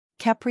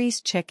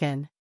Caprese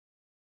chicken.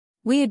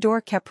 We adore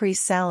caprese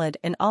salad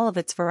in all of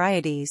its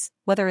varieties,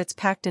 whether it's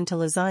packed into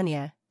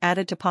lasagna,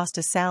 added to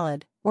pasta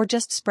salad, or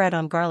just spread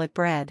on garlic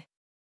bread.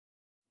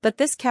 But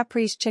this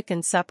caprese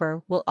chicken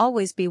supper will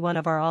always be one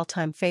of our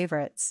all-time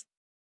favorites.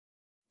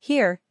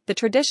 Here, the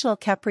traditional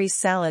caprese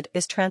salad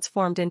is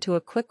transformed into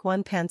a quick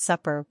one-pan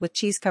supper with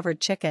cheese-covered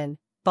chicken,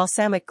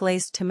 balsamic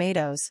glazed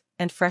tomatoes,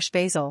 and fresh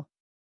basil.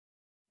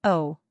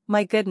 Oh,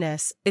 my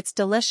goodness, it's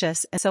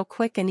delicious and so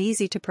quick and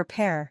easy to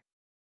prepare.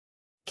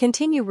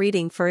 Continue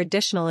reading for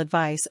additional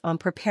advice on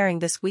preparing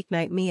this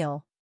weeknight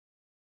meal.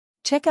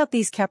 Check out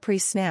these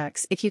caprese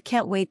snacks if you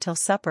can't wait till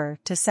supper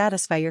to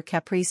satisfy your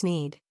caprese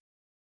need.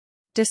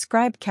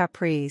 Describe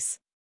caprese.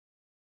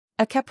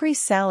 A caprese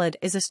salad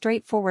is a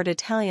straightforward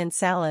Italian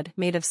salad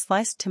made of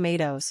sliced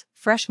tomatoes,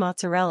 fresh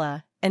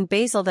mozzarella, and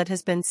basil that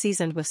has been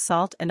seasoned with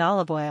salt and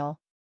olive oil.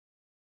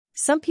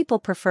 Some people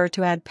prefer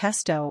to add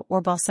pesto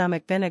or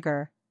balsamic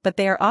vinegar, but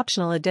they are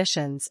optional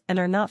additions and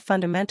are not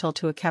fundamental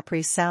to a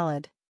caprese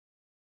salad.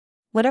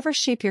 Whatever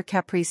shape your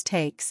caprese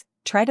takes,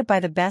 try to buy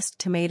the best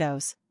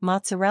tomatoes,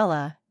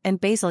 mozzarella, and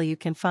basil you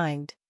can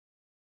find.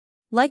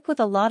 Like with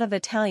a lot of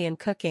Italian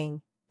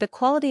cooking, the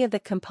quality of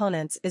the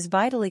components is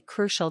vitally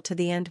crucial to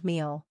the end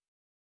meal.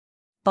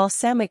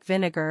 Balsamic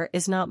vinegar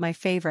is not my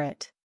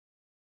favorite.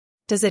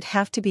 Does it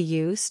have to be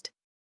used?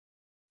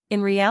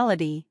 In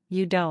reality,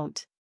 you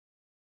don't.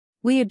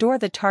 We adore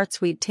the tart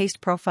sweet taste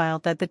profile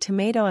that the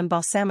tomato and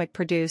balsamic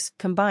produce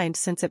combined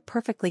since it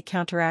perfectly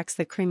counteracts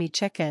the creamy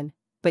chicken,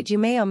 but you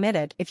may omit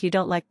it if you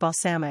don't like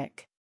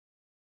balsamic.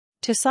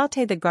 To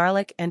sauté the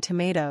garlic and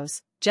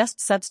tomatoes, just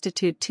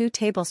substitute 2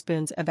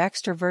 tablespoons of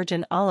extra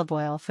virgin olive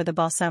oil for the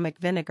balsamic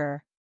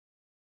vinegar.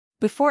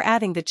 Before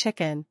adding the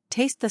chicken,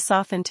 taste the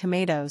softened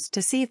tomatoes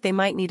to see if they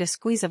might need a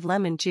squeeze of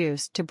lemon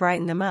juice to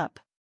brighten them up.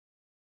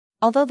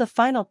 Although the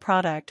final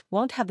product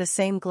won't have the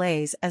same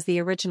glaze as the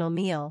original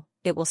meal,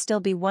 it will still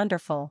be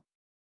wonderful.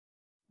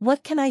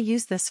 What can I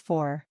use this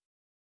for?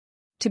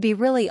 To be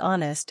really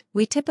honest,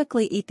 we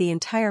typically eat the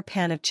entire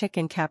pan of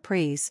chicken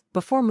caprese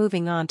before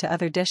moving on to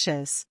other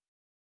dishes.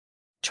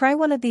 Try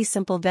one of these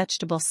simple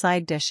vegetable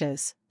side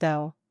dishes,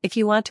 though, if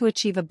you want to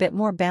achieve a bit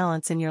more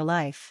balance in your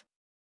life.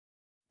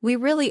 We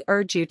really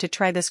urge you to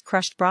try this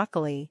crushed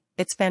broccoli,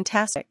 it's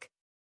fantastic.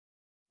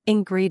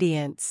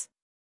 Ingredients: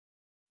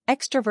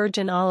 extra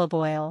virgin olive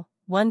oil,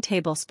 1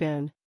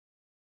 tablespoon.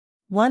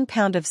 1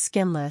 pound of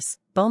skinless,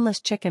 boneless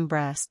chicken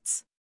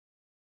breasts.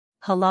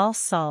 Halal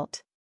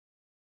salt.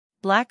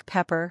 Black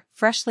pepper,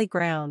 freshly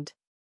ground.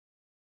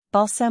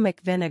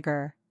 Balsamic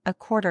vinegar,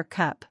 1/4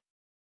 cup.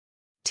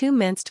 2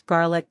 minced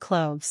garlic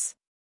cloves.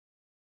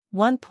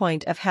 1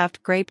 point of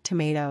halved grape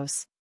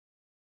tomatoes.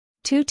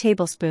 2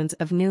 tablespoons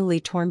of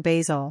newly torn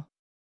basil.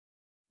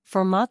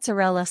 For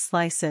mozzarella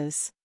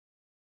slices.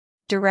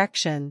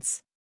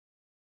 Directions: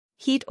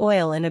 heat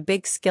oil in a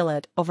big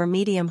skillet over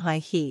medium-high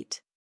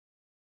heat.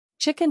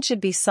 Chicken should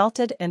be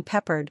salted and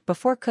peppered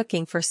before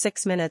cooking for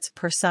 6 minutes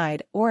per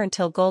side or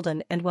until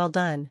golden and well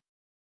done.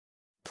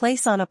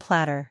 Place on a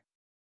platter.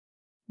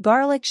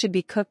 Garlic should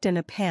be cooked in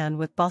a pan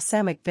with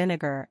balsamic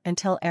vinegar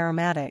until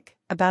aromatic,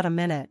 about a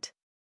minute.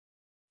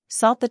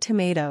 Salt the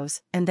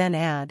tomatoes and then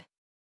add.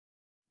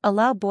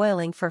 Allow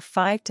boiling for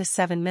 5 to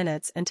 7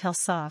 minutes until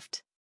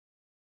soft.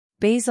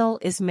 Basil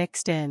is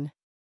mixed in.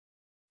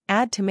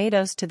 Add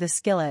tomatoes to the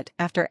skillet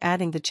after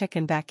adding the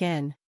chicken back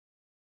in.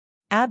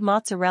 Add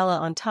mozzarella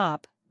on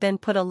top, then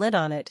put a lid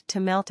on it to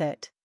melt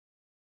it.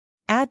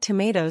 Add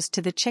tomatoes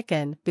to the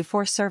chicken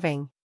before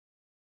serving.